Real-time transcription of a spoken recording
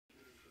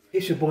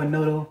It's your boy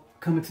Noto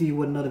coming to you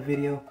with another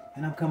video,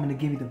 and I'm coming to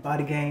give you the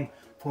body game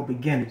for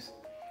beginners.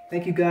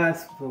 Thank you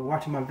guys for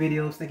watching my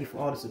videos. Thank you for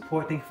all the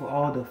support. Thank you for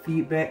all the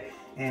feedback.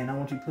 And I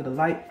want you to put a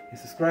like and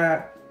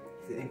subscribe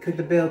and click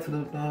the bell to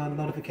the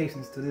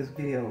notifications to these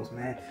videos,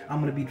 man. I'm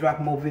gonna be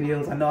dropping more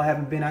videos. I know I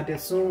haven't been out there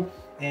soon,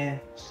 and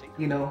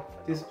you know,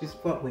 just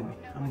fuck with me.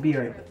 I'm gonna be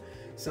right there.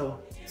 So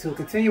to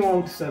continue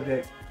on with the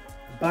subject,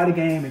 the body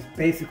game is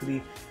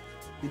basically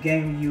the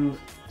game you use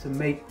to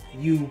make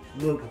you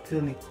look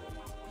appealing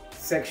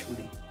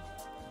sexually.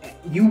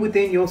 You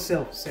within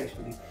yourself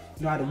sexually.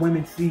 You know how the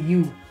women see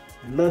you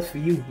and lust for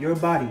you, your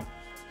body.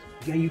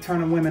 Again, you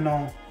turning women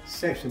on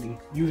sexually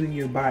using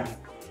your body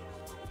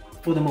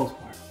for the most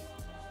part.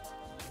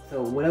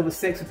 So whatever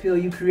sex appeal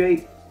you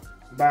create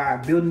by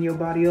building your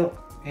body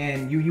up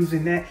and you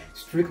using that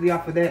strictly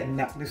off of that, and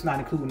it's not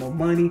including no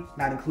money,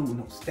 not including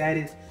no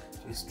status,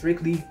 just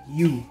strictly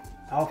you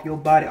off your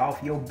body,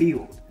 off your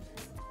build,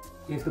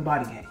 is the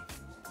body game.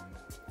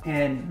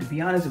 And to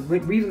be honest, the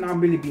reason I'm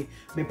really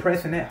been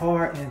pressing that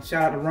hard, and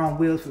shout out to Ron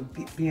Wills for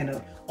being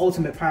the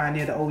ultimate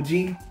pioneer, the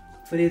OG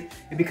for this,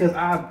 is because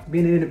I've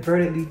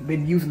inadvertently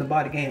been using the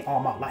body game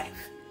all my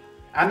life.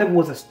 I never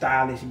was a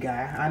stylish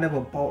guy. I never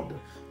bought the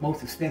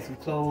most expensive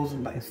clothes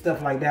and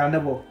stuff like that. I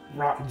never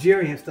rocked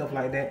jewelry and stuff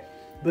like that,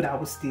 but I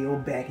was still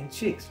bagging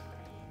chicks.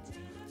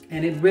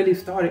 And it really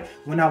started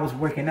when I was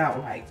working out.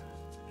 Like,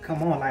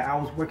 come on, like I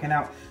was working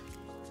out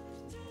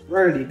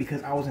early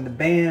because I was in the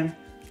band.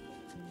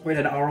 We're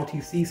at the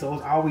ROTC, so I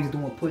was always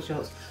doing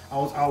push-ups. I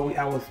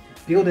was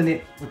building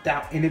it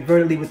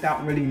inadvertently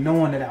without really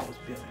knowing that I was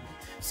building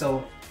it.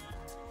 So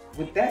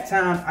with that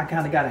time, I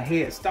kind of got a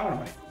head start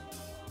on it.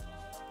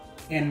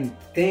 And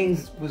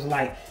things was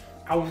like,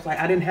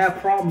 I didn't have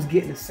problems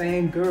getting the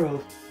same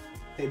girls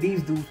that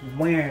these dudes was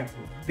wearing,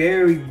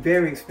 very,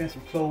 very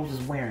expensive clothes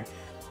was wearing.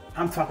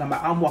 I'm talking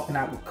about, I'm walking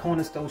out with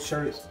Corner Store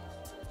shirts,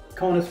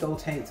 Corner Store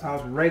tank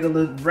tops,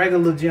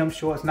 regular gym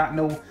shorts, not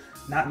no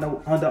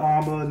Under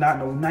Armour, not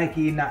no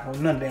Nike, not no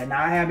none of that.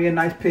 Now I have me a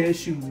nice pair of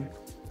shoes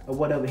or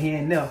whatever here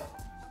and there.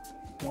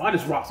 Well, I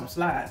just rock some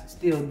slides and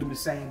still do the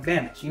same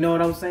damage. You know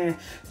what I'm saying?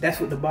 That's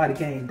what the body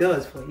game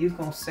does for you. It's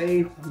gonna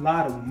save a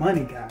lot of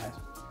money, guys.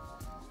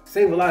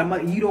 Save a lot of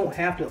money. You don't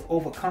have to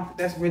overcompensate.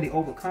 That's really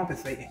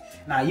overcompensating.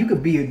 Now you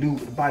could be a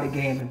dude with a body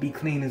game and be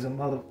clean as a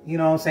mother. You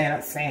know what I'm saying? I'm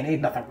not saying there's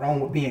nothing wrong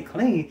with being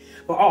clean,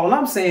 but all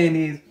I'm saying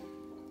is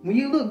when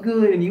you look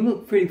good and you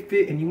look pretty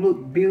fit and you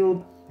look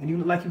build and you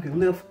look like you can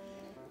lift,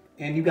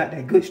 and you got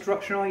that good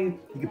structure on you,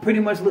 you can pretty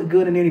much look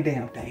good in any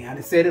damn thing. I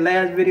just said in the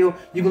last video,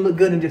 you can look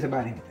good in just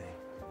about anything.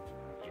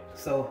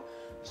 So,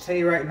 I'll tell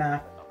you right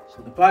now,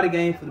 so the body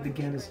game for the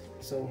beginners.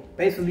 So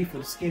basically for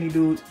the skinny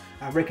dudes,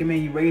 I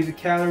recommend you raise your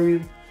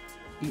calories,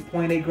 eat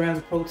 0.8 grams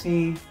of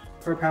protein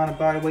per pound of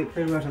body weight,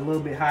 pretty much a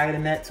little bit higher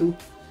than that too.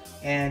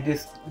 And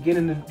just get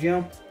in the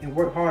gym and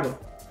work harder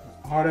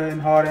and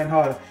harder and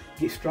harder.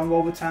 Get stronger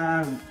over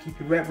time, keep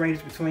your rep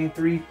ranges between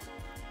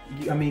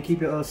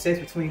keep your sets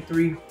between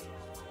 3.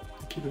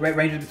 Keep the rep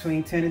ranges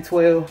between 10 and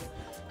 12.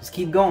 Just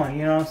keep going,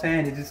 you know what I'm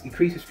saying? It just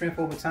increases strength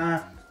over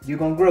time. You're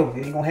gonna grow.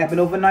 It ain't gonna happen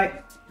overnight.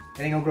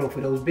 It ain't gonna grow.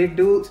 For those big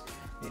dudes,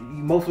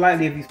 most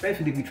likely,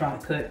 especially if you're trying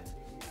to cut,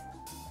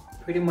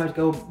 pretty much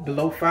go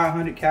below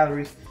 500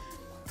 calories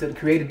to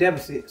create a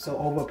deficit. So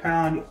over a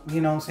pound, you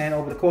know what I'm saying,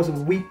 over the course of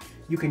a week,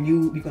 you can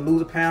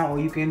lose a pound or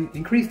you can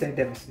increase that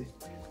deficit.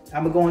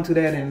 I'm gonna go into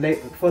that in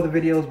further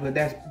videos, but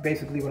that's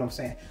basically what I'm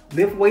saying.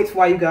 Lift weights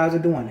while you guys are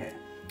doing that.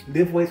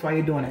 Lift weights while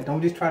you're doing that.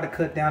 Don't just try to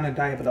cut down the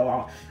diet, but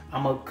oh,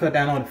 I'm gonna cut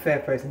down on the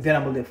fat first and then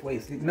I'm gonna lift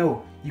weights.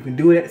 No, you can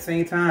do it at the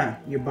same time.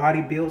 Your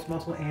body builds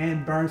muscle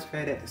and burns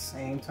fat at the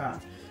same time.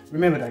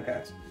 Remember that,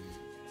 guys.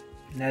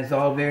 And that's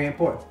all very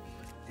important.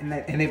 And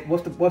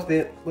what's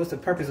the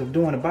purpose of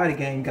doing a body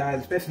game,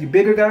 guys? Especially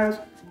bigger guys,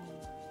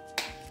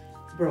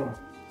 bro.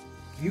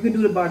 You can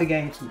do the body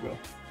game too, bro.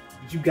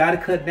 But you gotta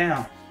cut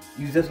down.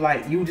 You just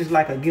like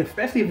a gift,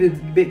 especially if you're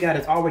a big guy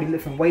that's already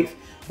lifting weights,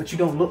 but you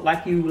don't look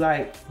like you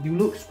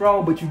look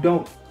strong, but you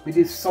don't. With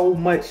just so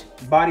much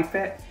body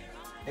fat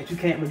that you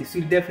can't really see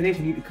the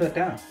definition. You need to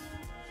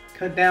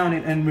cut down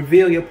and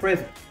reveal your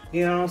present.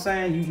 You know what I'm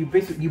saying? You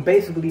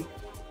basically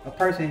a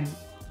person.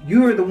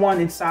 You're the one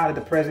inside of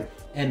the present,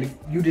 and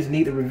you just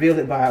need to reveal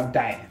it by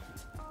dieting.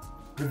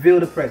 Reveal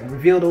the present.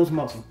 Reveal those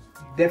muscles.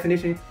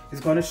 Definition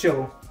is going to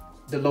show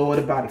the lower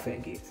the body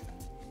fat gets.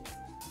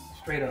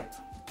 Straight up.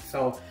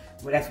 So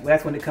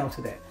that's when it comes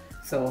to that.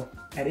 So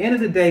at the end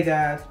of the day,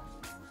 guys,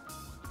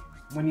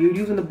 when you're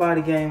using the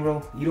body game,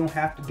 bro, you don't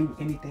have to do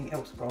anything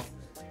else, bro.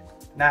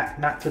 Not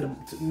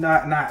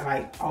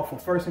like off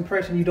of first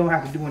impression, you don't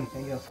have to do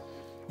anything else.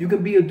 You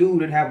can be a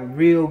dude that have a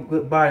real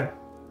good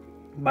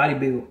body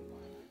build,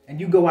 and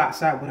you go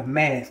outside with a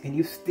mask, and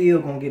you're still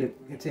gonna get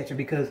attention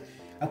because,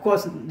 of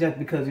course, just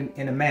because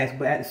in a mask,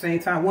 but at the same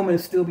time, women will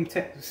still be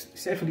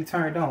sexually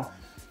turned on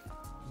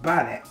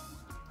by that.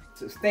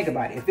 So think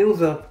about it. If it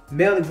was a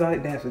male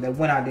exotic dancer that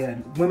went out there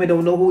and women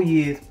don't know who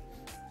he is,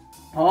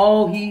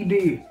 all he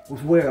did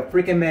was wear a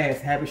freaking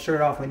mask, have his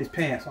shirt off and his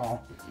pants on,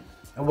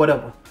 and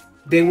whatever,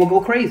 they will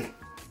go crazy.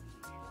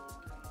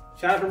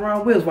 Shout out to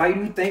Ron Wills. Why do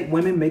you think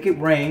women make it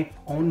rain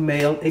on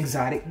male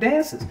exotic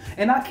dancers?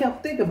 And I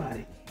kept thinking about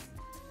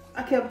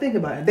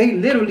it. They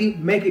literally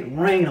make it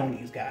rain on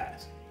these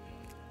guys.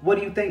 What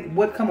do you think?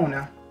 Come on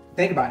now.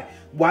 Think about it.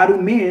 Why do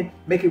men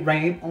make it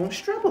rain on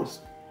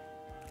strippers?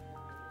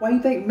 Why do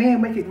you think men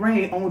make it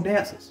rain on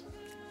dancers?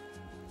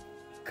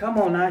 Come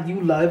on now. You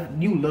love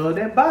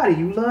that body.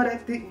 You love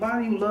that thick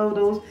body. You love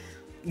those.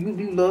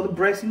 You love the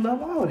breasts. You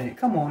love all that.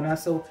 Come on now.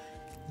 So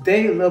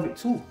they love it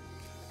too.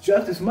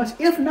 Just as much,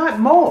 if not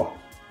more,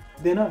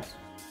 than us.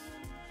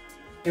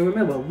 And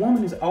remember, a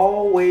woman is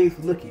always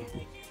looking.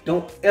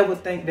 Don't ever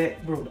think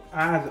that, bro, the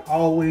eyes are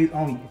always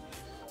on you.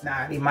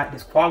 Nah, they might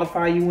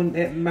disqualify you in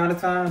that amount of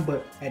time,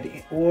 but at the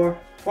end, or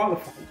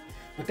qualify you.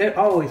 But they're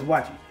always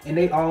watching, and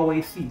they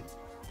always see.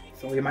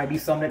 So it might be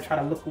some that try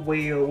to look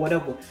away or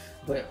whatever,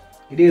 but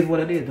it is what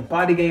it is. The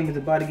body game is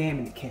a body game,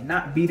 and it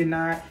cannot be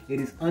denied. It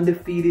is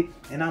undefeated,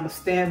 and I'm gonna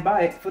stand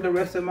by it for the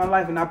rest of my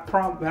life. And I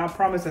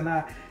promise, and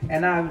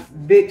I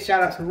big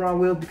shout out to Ron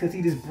Wills because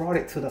he just brought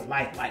it to the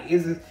light. Like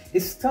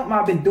it's something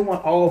I've been doing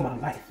all my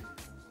life.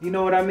 You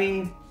know what I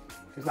mean?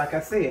 Because like I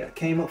said, I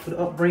came up for the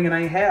upbringing.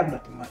 I ain't have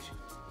nothing much.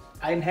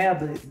 I didn't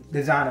have the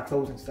designer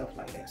clothes and stuff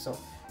like that. So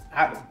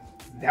that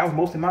was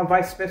most of my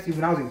vice, especially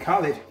when I was in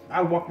college.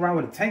 I would walk around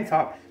with a tank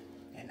top,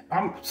 and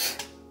I'm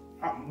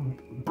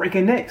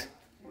breaking necks.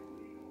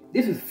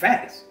 This is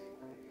facts.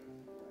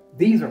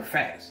 These are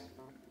facts.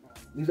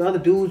 These other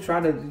dudes try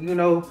to, you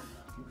know,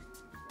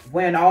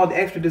 wearing all the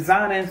extra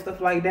designer and stuff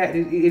like that.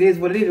 It is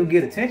what it is. It'll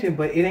get attention,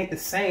 but it ain't the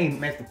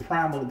same as the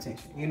primal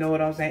attention. You know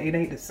what I'm saying? It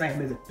ain't the same.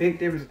 There's a big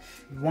difference.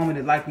 A woman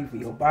that like you for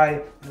your body,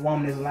 and a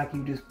woman that's like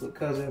you just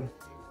because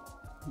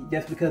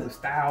of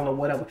style or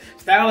whatever.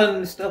 Style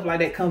and stuff like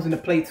that comes into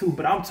play too,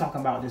 but I'm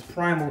talking about just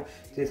primal,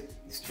 just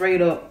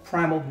straight up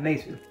primal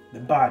nature, the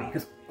body.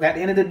 Because at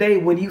the end of the day,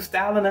 when you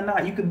styling or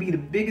not, you could be the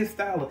biggest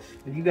styler.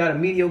 If you got a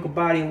mediocre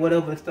body and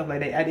whatever and stuff like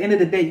that, at the end of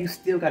the day, you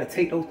still got to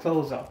take those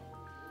clothes off.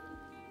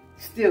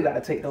 You still got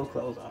to take those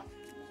clothes off.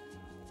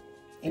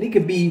 And it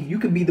could be, you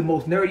could be the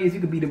most nerdiest, you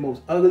could be the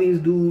most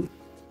ugliest dude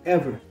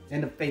ever in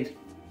the face.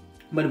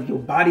 But if your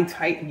body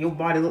tight and your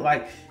body look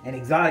like an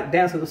exotic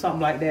dancer or something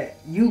like that,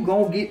 you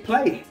gonna get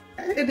played.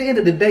 At the end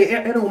of the day,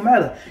 it don't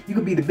matter. You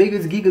could be the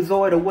biggest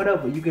gigazoid or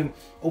whatever. You can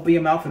open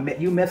your mouth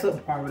and you mess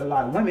up probably with a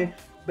lot of women.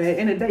 But at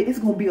the end of the day, it's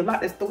gonna be a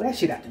lot that's throw that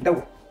shit out the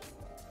door.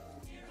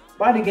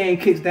 Body game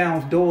kicks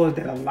down doors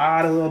that a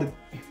lot of other,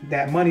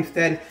 that money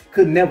status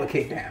could never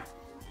kick down.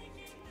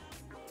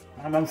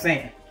 You know what I'm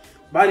saying?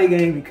 Body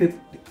game could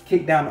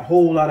kick down a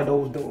whole lot of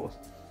those doors.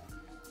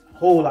 A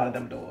whole lot of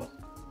them doors.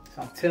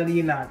 So I'm telling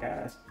you now,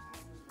 guys,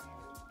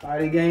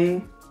 body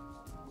game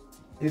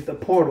is the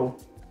portal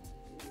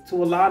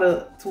to a lot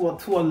of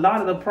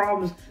the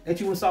problems that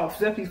you will solve,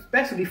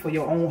 especially for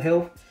your own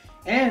health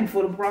and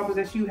for the problems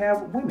that you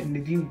have with women.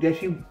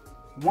 That you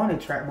want to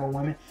attract more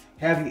women,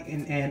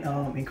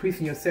 and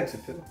increasing your sex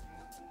appeal.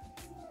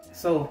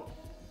 So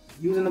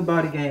using the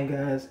body game,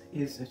 guys,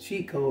 is a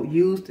cheat code.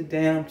 Use the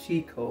damn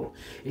cheat code.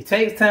 It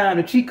takes time.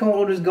 The cheat code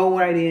will just go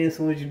right in as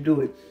soon as you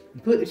do it.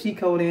 You put the cheat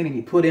code in and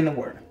you put in the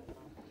work.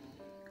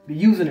 Be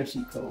using a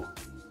cheat code,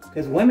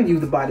 because women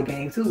use the body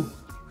game too,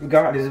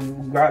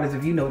 regardless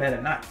if you know that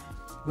or not.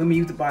 Women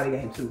use the body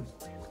game too,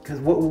 because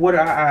what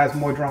are our eyes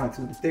more drawn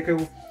to? The thicker,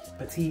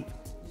 petite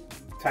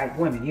type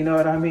women. You know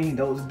what I mean?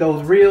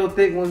 Those real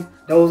thick ones.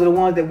 Those are the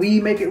ones that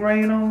we make it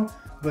rain on.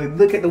 But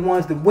look at the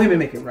ones that women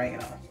make it rain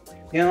on.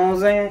 You know what I'm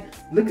saying?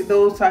 Look at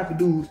those type of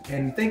dudes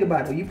and think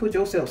about it. You put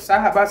yourself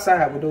side by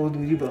side with those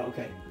dudes, you be like,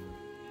 okay.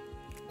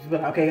 You be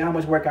like, okay, how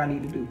much work I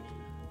need to do?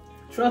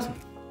 Trust me.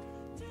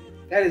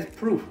 That is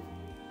proof.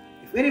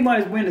 If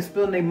anybody's willing to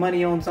spend their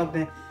money on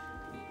something,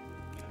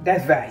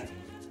 that's value.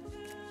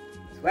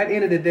 So at the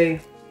end of the day,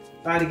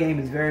 body game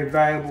is very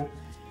valuable.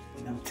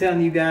 And I'm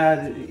telling you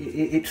guys,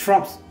 it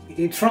trumps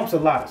a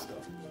lot of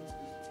stuff.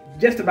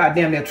 Just about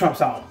damn near trumps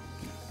all.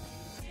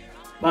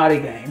 Body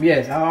game,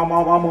 yes. I'm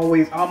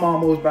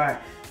almost by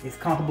as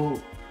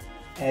comfortable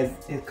as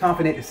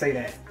confident to say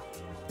that.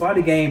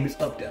 Body game is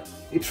up there.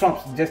 It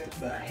trumps just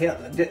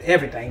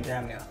everything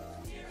down there.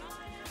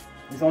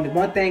 There's only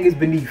one thing is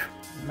beneath.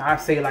 I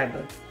say like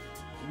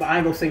but I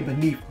ain't gonna say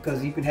beneath,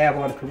 because you can have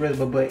all the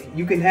charisma, but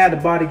you can have the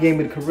body game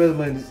with the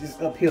charisma and it's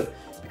up here.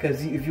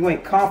 Because if you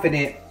ain't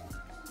confident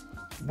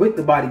with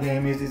the body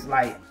game, it's just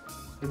like,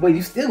 well,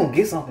 you still gonna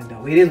get something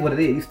though. It is what it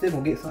is. You still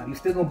gonna get something. You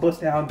still gonna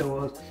bust down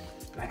doors.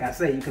 Like I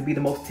say, you could be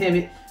the most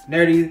timid,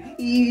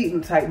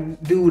 nerdy, type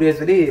dude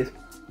as it is.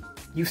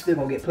 You still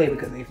gonna get played,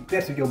 because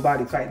especially if your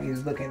body type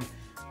is looking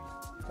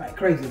like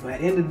crazy. But at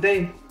the end of the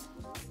day,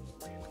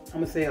 I'm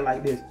gonna say it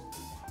like this.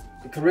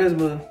 The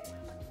charisma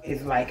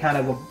is like kind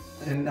of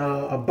an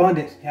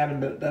abundance, having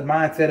the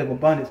mindset of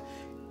abundance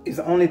is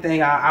the only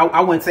thing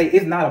I wouldn't say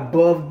it's not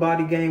above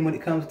body game when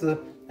it comes to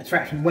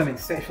attraction women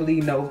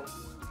sexually, no.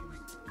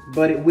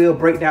 But it will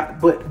break down,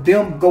 but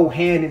them go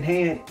hand in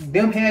hand.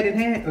 Them hand in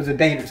hand is a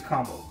dangerous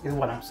combo, is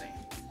what I'm saying.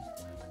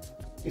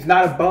 It's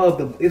not above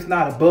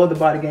the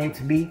body game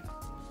to me,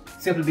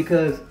 simply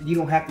because you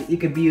don't have to, it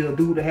could be a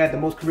dude that had the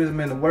most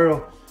charisma in the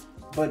world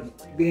but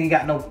he ain't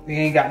got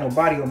no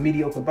body, or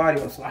mediocre body,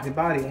 or sloppy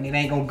body, and it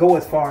ain't gonna go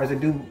as far as a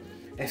dude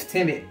that's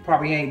timid,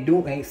 probably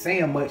ain't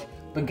saying much,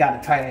 but got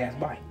a tight ass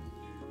body.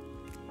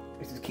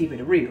 Let's just keep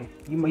it real.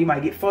 You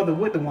might get further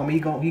with the woman. He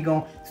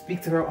gonna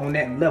speak to her on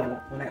that level,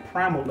 on that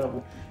primal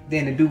level,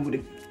 than the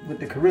dude with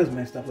the charisma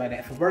and stuff like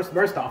that. So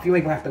first off, you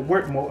ain't gonna have to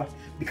work more,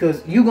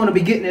 because you're gonna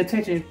be getting the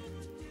attention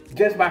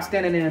just by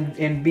standing there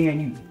and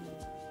being you.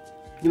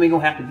 You ain't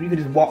gonna have to. You can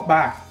just walk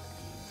by.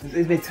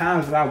 There's been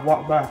times that I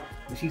walk by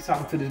and she's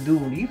talking to this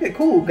dude, and you get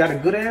cool, got a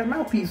good ass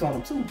mouthpiece on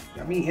him too.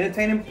 I mean,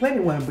 entertaining plenty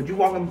women, but you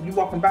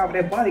walking by with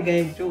that body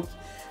game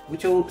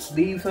with your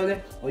sleeves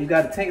hugging, or you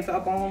got a tank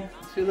top on,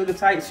 shit looking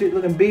tight, shit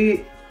looking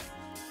big.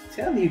 I'm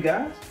telling you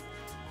guys,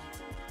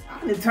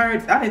 I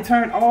didn't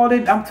turn all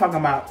that. I'm talking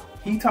about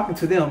he talking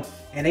to them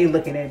and they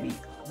looking at me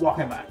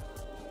walking by.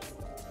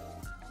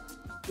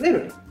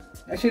 Literally,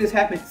 that shit has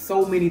happened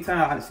so many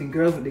times. I've seen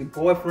girls with their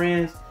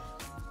boyfriends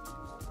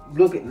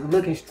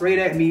looking straight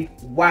at me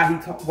while he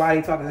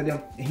talking to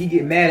them, and he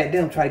get mad at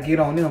them, try to get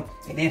on them,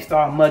 and then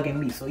start mugging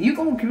me. So you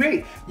gonna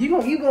create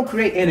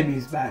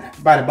enemies by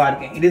the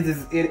body game. This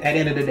is it. At the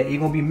end of the day,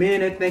 you're gonna be men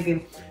that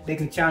thinking they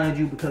can challenge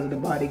you because of the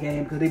body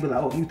game, because they be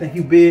like, oh, you think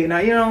you big now,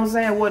 you know what I'm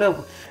saying?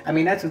 Whatever. I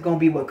mean, that's just gonna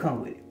be what come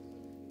with it,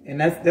 and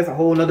that's a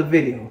whole nother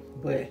video.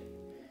 But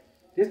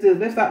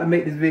let's not to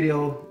make this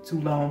video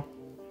too long.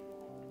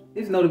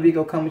 This is another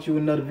video coming to you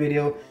with another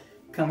video,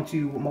 coming to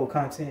you with more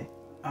content.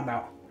 I'm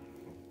out.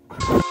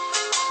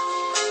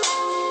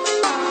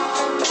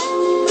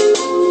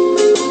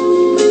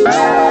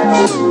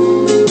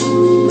 Bye.